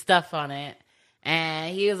secret stuff on it.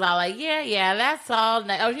 And he was all like, yeah, that's all.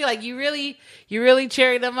 I was like, you really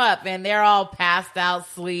cheering them up. And they're all passed out,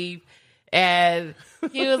 sleep. And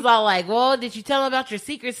he was all like, well, did you tell them about your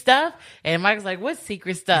secret stuff? And Mike was like, what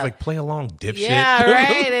secret stuff? He's like, play along, dipshit. Yeah,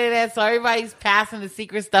 right. And so everybody's passing the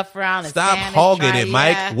secret stuff around. And Stop Stan is hogging trying- it,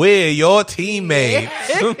 Mike. yeah. We're your teammates.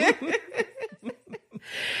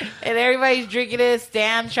 And everybody's drinking it.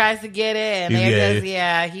 Stan tries to get it. And they're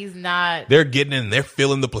just, he's not. They're getting in and they're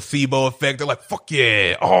feeling the placebo effect. They're like, fuck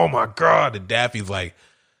yeah. Oh my God. And Daffy's like,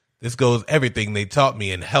 this goes everything they taught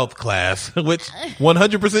me in health class, which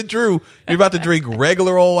 100% true. You're about to drink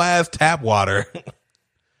regular old ass tap water,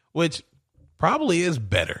 which probably is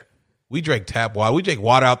better. We drank tap water. We drank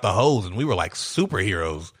water out the hose and we were like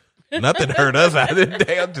superheroes. Nothing hurt us out of the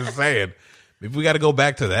day. I'm just saying. Maybe we got to go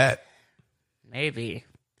back to that. Maybe.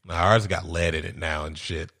 Nah, ours got lead in it now and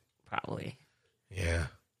shit. Probably. Yeah.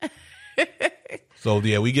 So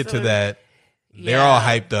yeah, we get to that. They're all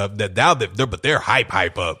hyped up. That now they're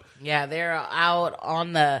hype up. Yeah, they're out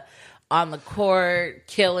on the court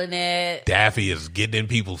killing it. Daffy is getting in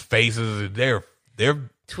people's faces. They're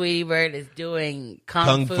Tweety Bird is doing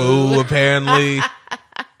kung fu apparently.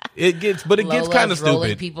 It gets kind of Lola's rolling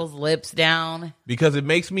stupid people's lips down. because it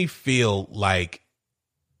makes me feel like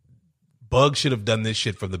Bug should have done this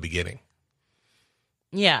shit from the beginning.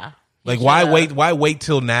 Yeah. Like why wait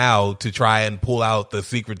till now to try and pull out the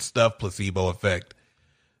secret stuff placebo effect?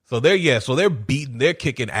 So they're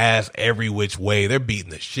kicking ass every which way. They're beating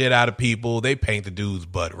the shit out of people. They paint the dude's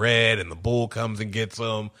butt red and the bull comes and gets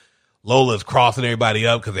them. Lola's crossing everybody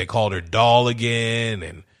up because they called her doll again,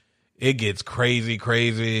 and it gets crazy.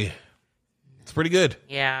 It's pretty good.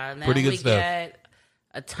 Yeah, and then Pretty good we stuff. get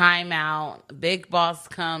a timeout. Big Boss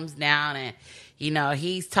comes down and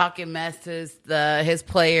he's talking mess to his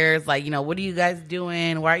players, like, what are you guys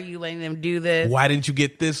doing? Why are you letting them do this? Why didn't you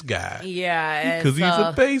get this guy? Yeah, Because he's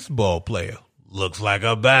a baseball player. Looks like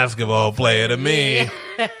a basketball player to me.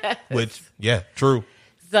 Which, yeah, true.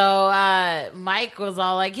 So Mike was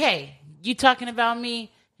all like, hey, you talking about me?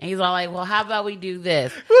 And he's all like, well, how about we do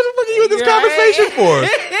this? What the fuck are you in this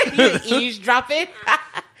conversation for? You eavesdrop it?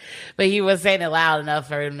 But he was saying it loud enough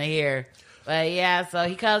for him to hear. But yeah, so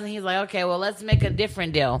he comes and he's like, okay, well, let's make a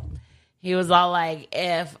different deal. He was all like,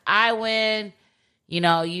 if I win,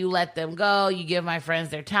 you let them go, you give my friends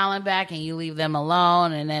their talent back, and you leave them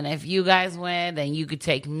alone. And then if you guys win, then you could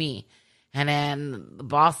take me. And then the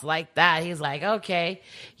boss liked that. He's like, okay,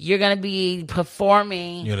 you're going to be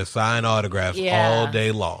performing. You're going to sign autographs all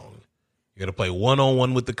day long. You're going to play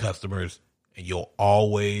one-on-one with the customers, and you'll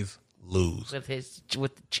always lose. With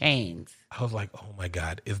the chains. I was like, oh my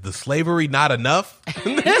God, is the slavery not enough?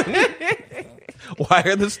 Why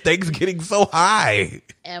are the stakes getting so high?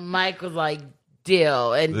 And Mike was like,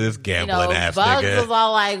 deal. And This gambling ass Bugs nigga. was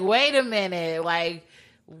all like, wait a minute. Like,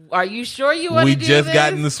 are you sure you want to We do just this?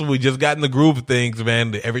 got in the groove of things,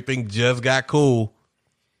 man. Everything just got cool.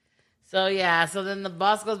 So then the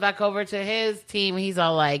boss goes back over to his team. He's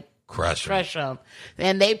all like, Crush them.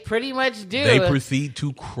 And they pretty much do. They proceed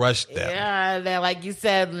to crush them. Yeah, and then like you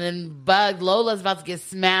said, and then Lola's about to get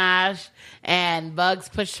smashed, and Bugs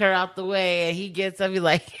pushed her out the way, and he gets up, he's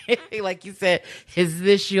like, like you said, is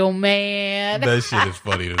this your man? That shit is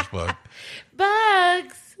funny as fuck.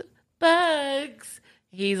 Bugs.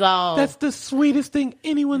 He's all, That's the sweetest thing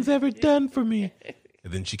anyone's ever done for me.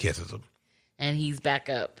 And then she kisses him. and he's back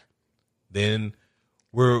up. Then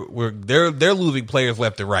they're losing players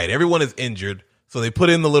left and right. Everyone is injured, so they put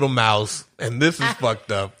in the little mouse, and this is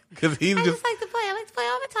fucked up because he's I just like to play. I like to play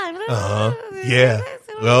all the time. yeah.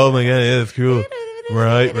 Oh my God, yeah, that's cool.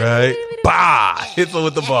 Right. Bah! Hits him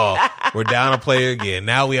with the ball. We're down a player again.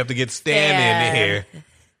 Now we have to get Stan in here.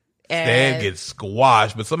 Stan And gets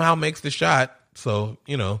squashed, but somehow makes the shot. So,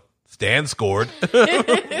 Stan scored.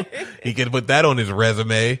 He can put that on his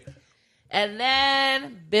resume. And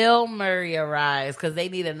then Bill Murray arrives because they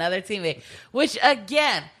need another teammate. Which,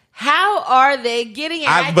 again, how are they getting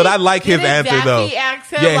it? But I like his answer, though.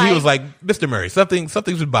 Accent, Yeah, he was like, Mr. Murray, something's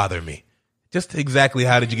been bothering me. Just exactly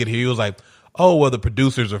how did you get here? He was like, oh, well, the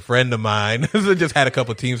producer's a friend of mine. So just had a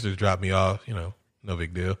couple of Teamsters drop me off. No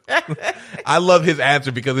big deal. I love his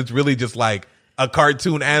answer because it's really just like a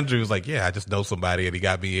cartoon Andrew was like, yeah, I just know somebody and he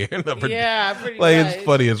got me here. Yeah, pretty like much. it's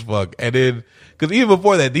funny as fuck. And then because even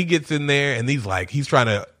before that, he gets in there and he's trying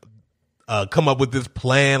to come up with this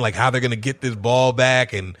plan, like how they're gonna get this ball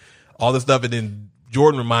back and all this stuff. And then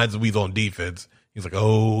Jordan reminds him he's on defense. He's like,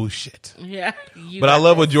 oh shit. Yeah. But I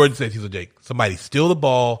love what Jordan says. He's like, Jake, somebody steal the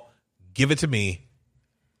ball, give it to me,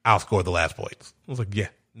 I'll score the last points. I was like, yeah,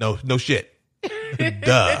 no shit.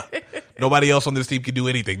 Duh. Nobody else on this team can do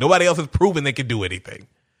anything. Nobody else has proven they can do anything.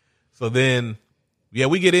 So then yeah,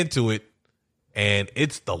 we get into it, and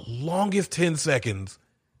it's the longest 10 seconds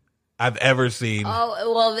I've ever seen.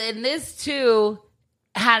 Oh, well, and this too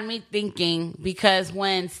had me thinking, because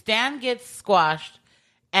when Stan gets squashed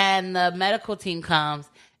and the medical team comes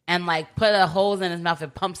and like put a holes in his mouth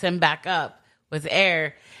and pumps him back up with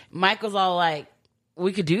air, Michael's all like,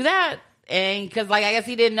 we could do that? And because like I guess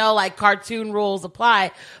he didn't know like cartoon rules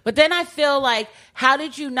apply. But then I feel like, how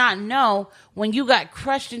did you not know when you got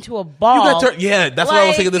crushed into a ball? Yeah, that's why I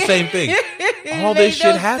was thinking the same thing. All this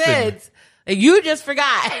shit happened. Sense. You just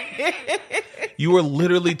forgot. You were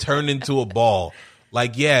literally turned into a ball.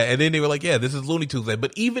 Like, yeah, and then they were like, yeah, this is Looney Tunes.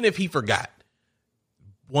 But even if he forgot,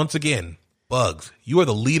 once again, Bugs, you are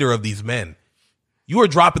the leader of these men. You are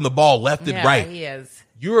dropping the ball left and right. He is.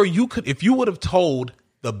 You could, if you would have told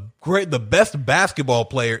the best basketball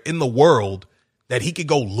player in the world that he could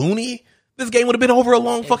go loony, this game would have been over a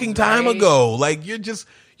long fucking time ago. Like, you're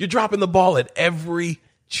dropping the ball at every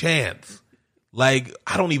chance. Like,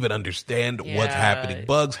 I don't even understand what's happening.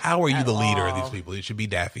 Bugs, how are you the leader of these people? It should be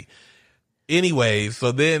Daffy. Anyways,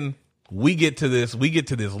 so then we get to this,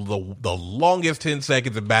 the longest 10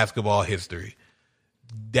 seconds in basketball history.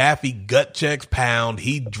 Daffy gut checks Pound.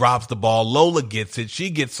 He drops the ball. Lola gets it. She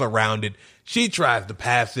gets surrounded. She tries to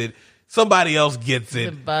pass it. Somebody else gets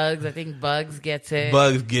it. Bugs. I think Bugs gets it.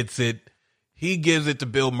 Bugs gets it. He gives it to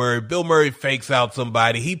Bill Murray. Bill Murray fakes out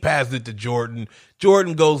somebody. He passes it to Jordan.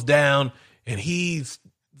 Jordan goes down, and he's,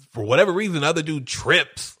 for whatever reason, the other dude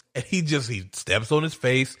trips, and he steps on his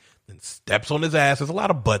face, then steps on his ass. There's a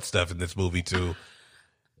lot of butt stuff in this movie, too.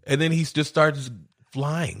 And then he just starts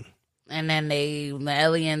flying. And then the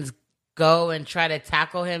aliens go and try to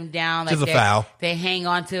tackle him down. Like, a foul. They hang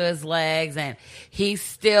onto his legs, and he's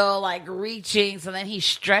still like reaching. So then he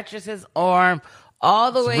stretches his arm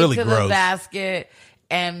all the way really to gross. the basket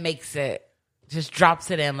and makes it. Just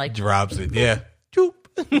drops it in. Drops it, yeah.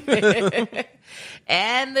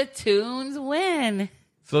 And the Toons win.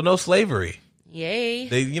 So no slavery. Yay.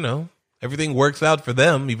 They, everything works out for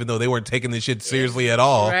them, even though they weren't taking this shit seriously at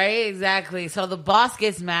all. Right, exactly. So the boss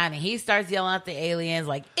gets mad and he starts yelling at the aliens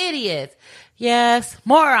like, idiots. Yes.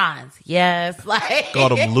 Morons. Yes. Like,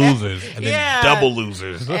 called them losers and then double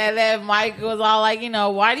losers. And then Mike was all like,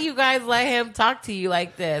 why do you guys let him talk to you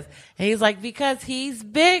like this? And he's like, because he's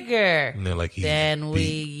bigger and they're like, than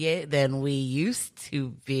we used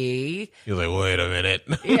to be. He's like, wait a minute.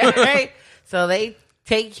 Yeah, right? So they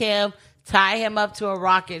take him, tie him up to a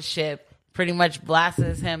rocket ship, pretty much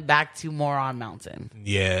blasts him back to Moron Mountain.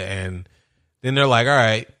 Yeah, and then they're like, all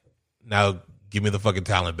right, now give me the fucking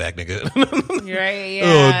talent back, nigga. Right,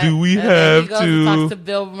 yeah. Oh, do we and have he goes to? Talk to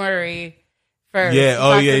Bill Murray first.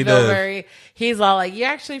 Yeah, he Bill does. Murray. He's all like, you're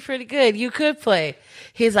actually pretty good. You could play.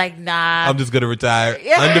 He's like, nah. I'm just going to retire.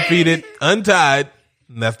 Yeah. Undefeated, untied.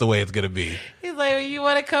 And that's the way it's going to be. He's like, well, you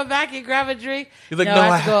want to come back and grab a drink? He's like, no,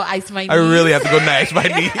 I have to go ice my knees. I really have to go ice my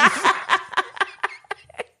knees.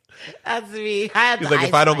 That's me. He's like,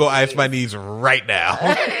 if I don't go ice my knees right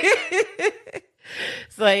now.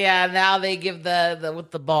 So yeah, now they give the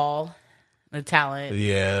with the ball, the talent.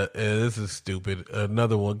 Yeah, this is stupid.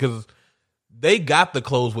 Another one, because they got the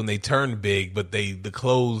clothes when they turned big, but the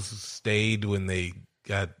clothes stayed when they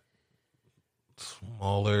got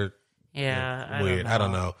smaller. Yeah, weird. I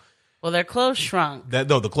don't know. Well, their clothes shrunk.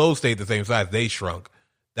 The clothes stayed the same size. They shrunk.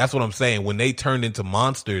 That's what I'm saying. When they turned into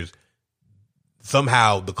monsters,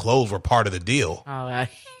 somehow the clothes were part of the deal. All right.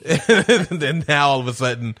 Then now all of a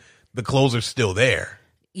sudden the clothes are still there.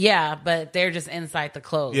 Yeah, but they're just inside the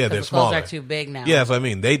clothes. Yeah, they're the clothes smaller. are too big now. Yeah, that's what I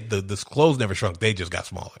mean. The clothes never shrunk. They just got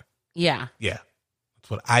smaller. Yeah. Yeah. That's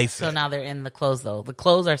what I said. So now they're in the clothes, though. The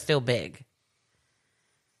clothes are still big.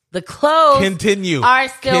 The clothes Continue. are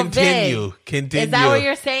still Continue. big. Continue. Is that what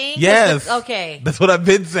you're saying? Yes. Okay. That's what I've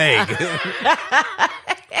been saying.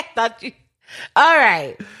 I thought you. All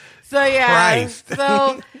right. So yeah. Christ.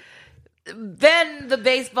 So then the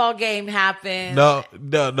baseball game happened. No,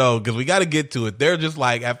 because we got to get to it. They're just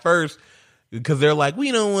like, at first, because they're like,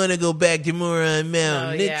 we don't want to go back to Moron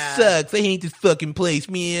Mountain. It sucks. I hate this fucking place,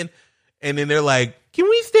 man. And then they're like, can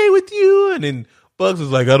we stay with you? And then Bugs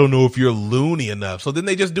is like, I don't know if you're loony enough. So then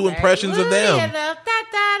they just do impressions of them. Enough,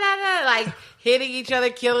 like hitting each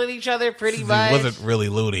other, killing each other pretty much. It wasn't really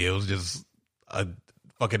loony. It was just a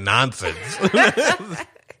fucking nonsense.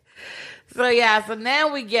 So yeah, so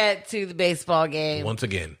now we get to the baseball game. Once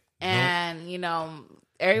again. And,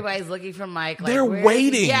 everybody's looking for Mike. Like, they're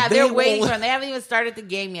waiting. Yeah, they're waiting for him. They haven't even started the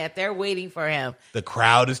game yet. They're waiting for him. The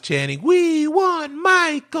crowd is chanting, we want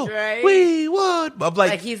Michael. Right? We want. I'm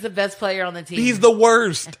like he's the best player on the team. He's the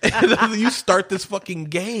worst. You start this fucking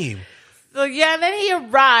game. So yeah, and then he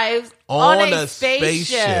arrives on a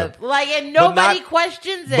spaceship. like, and nobody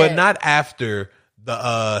questions it. But not after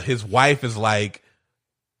his wife is like,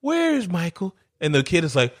 "Where is Michael?" And the kid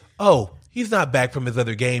is like, "Oh, he's not back from his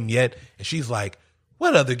other game yet." And she's like,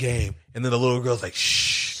 "What other game?" And then the little girl's like,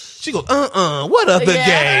 "Shh." She goes, what other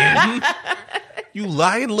game? You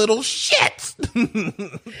lying little shit.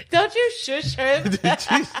 Don't you shush him?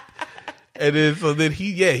 And then so then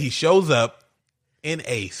he shows up in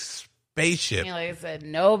a spaceship. Like I said,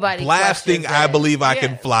 nobody blasting questions I it. Believe I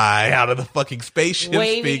Can Fly out of the fucking spaceship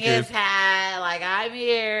waving speakers. his hat like, I'm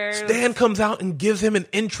here. Stan comes out and gives him an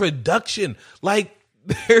introduction. Like,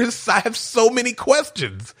 I have so many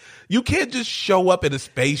questions. You can't just show up in a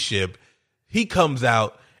spaceship. He comes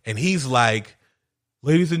out and he's like,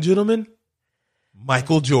 "Ladies and gentlemen,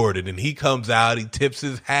 Michael Jordan." And he comes out, he tips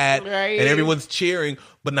his hat, Right. and everyone's cheering,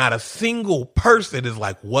 but not a single person is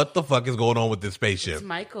like, "What the fuck is going on with this spaceship?" It's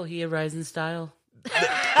Michael. He arrives in style. Of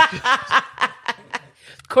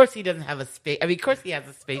course he doesn't have a space. I mean, of course he has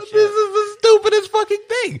a spaceship. This is the stupidest fucking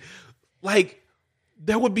thing. Like,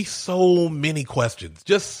 there would be so many questions,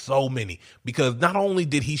 just so many, because not only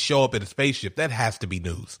did he show up in a spaceship, that has to be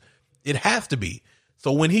news. It has to be.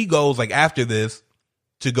 So when he goes, like, after this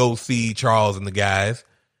to go see Charles and the guys,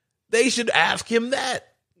 they should ask him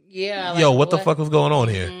that. Yeah. Yo, what the fuck was going on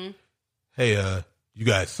here? Hey, you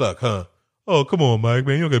guys suck, huh? Oh, come on, Mike,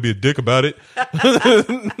 man. You don't gotta be a dick about it.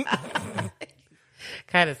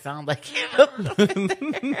 Kind of sound like him.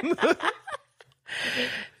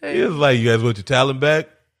 He was like, "You guys want your talent back?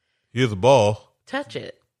 Here's a ball." Touch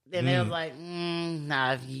it. Then they was like,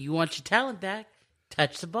 nah, if you want your talent back,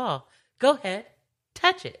 touch the ball. Go ahead.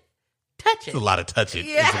 Touch it. Touch it. It's a lot of touching.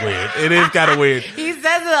 Yeah. It's weird. It is kind of weird. He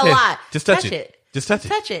says it a lot. Just touch it. Just touch it.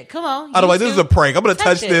 Touch it. Come on. Otherwise, You this is two. a prank. I'm going to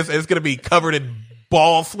touch Touch it. this and it's going to be covered in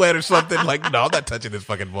ball sweat or something. Like, no, I'm not touching this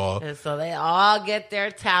fucking ball. And so they all get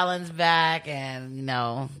their talents back, and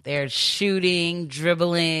they're shooting,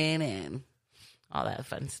 dribbling, and all that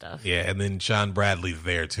fun stuff. Yeah, and then Sean Bradley's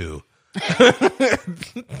there too.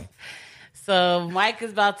 So Mike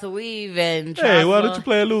is about to leave, and Hey, why don't you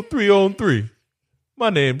play a little 3-on-3? My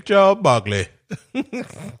name's Charles Barkley.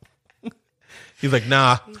 He's like,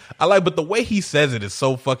 nah. But the way he says it is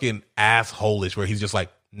so fucking asshole-ish, where he's just like,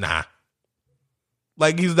 nah.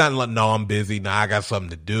 Like, he's not like, "No, I'm busy. Nah, I got something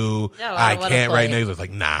to do. No, I wanna can't right play." now." He's just like,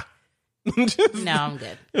 nah. No, I'm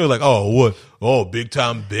good. He was like, "Oh, what? Oh, big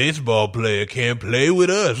time baseball player can't play with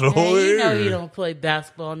us. Oh, Hey, you know yeah. you don't play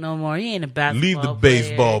basketball no more. You ain't a basketball Leave the player.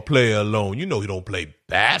 baseball player alone. You know he don't play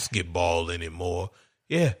basketball anymore."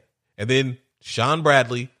 Yeah. And then Sean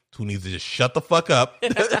Bradley, who needs to just shut the fuck up,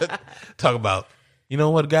 talk about, "You know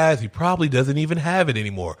what, guys? He probably doesn't even have it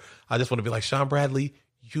anymore." I just want to be like, Sean Bradley,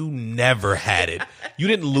 you never had it. You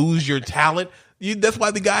didn't lose your talent. That's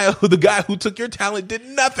why the guy who took your talent did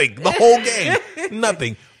nothing the whole game.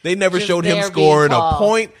 Nothing. They never Just showed him there scoring being a tall.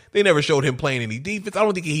 point. They never showed him playing any defense. I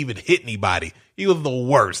don't think he even hit anybody. He was the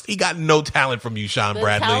worst. He got no talent from you, Sean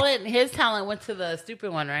Bradley. His talent went to the stupid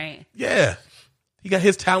one, right? Yeah.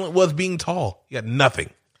 His talent was being tall. He got nothing.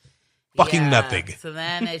 Fucking Yeah. nothing. So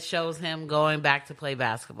then it shows him going back to play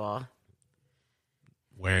basketball.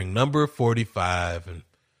 Wearing number 45, and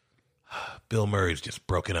Bill Murray's just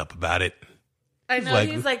broken up about it. I know. like-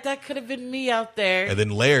 He's like, that could have been me out there. And then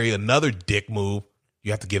Larry, another dick move.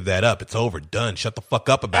 You have to give that up. It's over. Done. Shut the fuck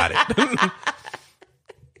up about it.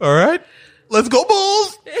 All right. Let's go,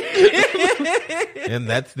 Bulls. And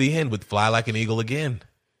that's the end with Fly Like an Eagle again.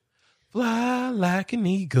 Fly like an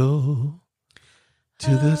eagle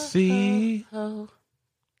to the sea. Oh.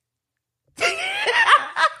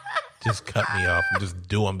 Just cut me off. I'm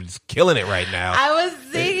just killing it right now. I was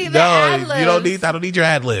singing the No, ad-libs. I don't need your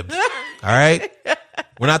ad libs. All right?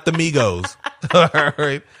 We're not the Migos. All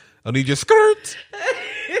right? I don't need your skirts.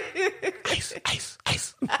 Ice, ice,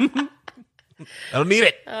 ice. I don't need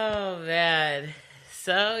it. Oh, man.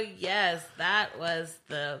 So, yes, that was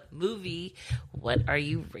the movie. What are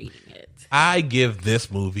you rating it? I give this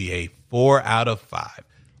movie a 4 out of 5.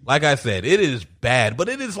 Like I said, it is bad, but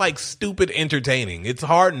it is like stupid entertaining. It's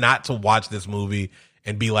hard not to watch this movie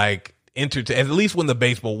and be like entertained. At least when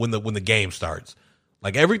the game starts.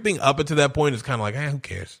 Like everything up until that point is kind of like, who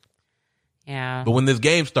cares? Yeah. But when this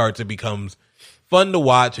game starts, it becomes fun to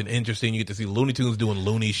watch and interesting. You get to see Looney Tunes doing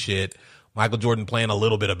loony shit. Michael Jordan playing a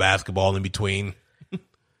little bit of basketball in between.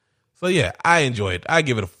 So yeah, I enjoy it. I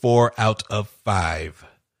give it a 4 out of 5.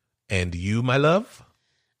 And you, my love?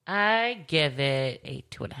 I give it a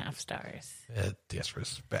 2.5 stars.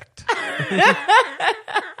 Disrespect.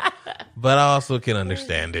 But I also can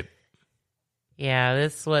understand it. Yeah,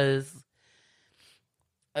 this was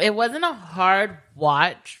It wasn't a hard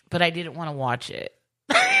watch, but I didn't want to watch it.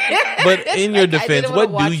 But in your Like, I defense, didn't wanna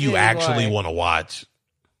what watch do it you actually anymore. want to watch?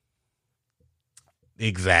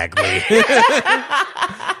 Exactly.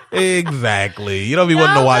 Exactly. You don't be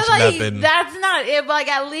wanting to No, watch but, like, nothing. That's not it. But, like,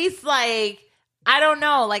 at least, like, I don't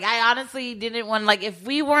know. Like, I honestly didn't want, like, if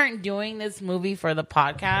we weren't doing this movie for the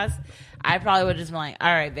podcast, I probably would just be like,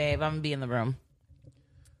 all right, babe, I'm gonna be in the room.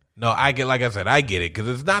 No, I get, like I said, I get it because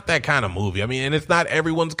it's not that kind of movie. I mean, and it's not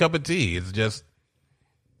everyone's cup of tea. It's just,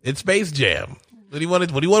 it's Space Jam. What do you want me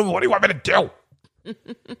to do?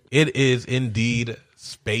 It is indeed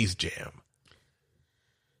Space Jam.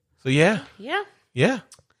 So yeah, Yeah. yeah,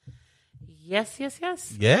 Yes.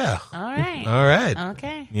 yeah. All right. All right.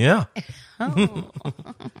 Okay. Yeah.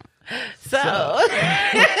 So,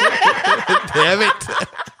 Damn it.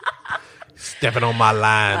 Stepping on my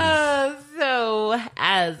lines. so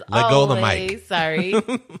as Let always, go of the mic. Sorry,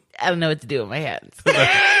 I don't know what to do with my hands.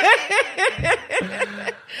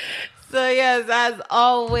 So yes, as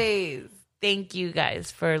always, thank you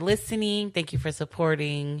guys for listening. Thank you for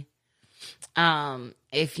supporting.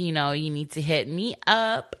 If you need to hit me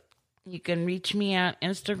up, you can reach me at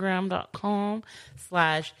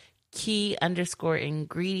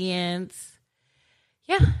Instagram.com/key_ingredients.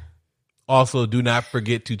 Yeah. Also, do not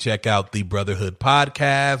forget to check out the Brotherhood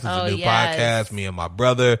podcast. It's a new podcast. Me and my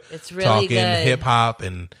brother It's really talking good. hip hop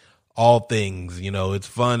and all things. It's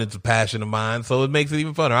fun. It's a passion of mine, so it makes it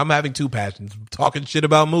even funner. I'm having two passions: talking shit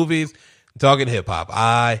about movies, and talking hip hop.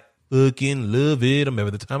 I fucking love it. I'm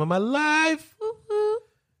having the time of my life.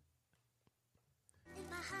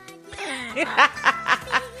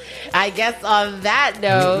 I guess on that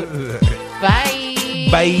note, bye.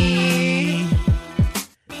 Bye.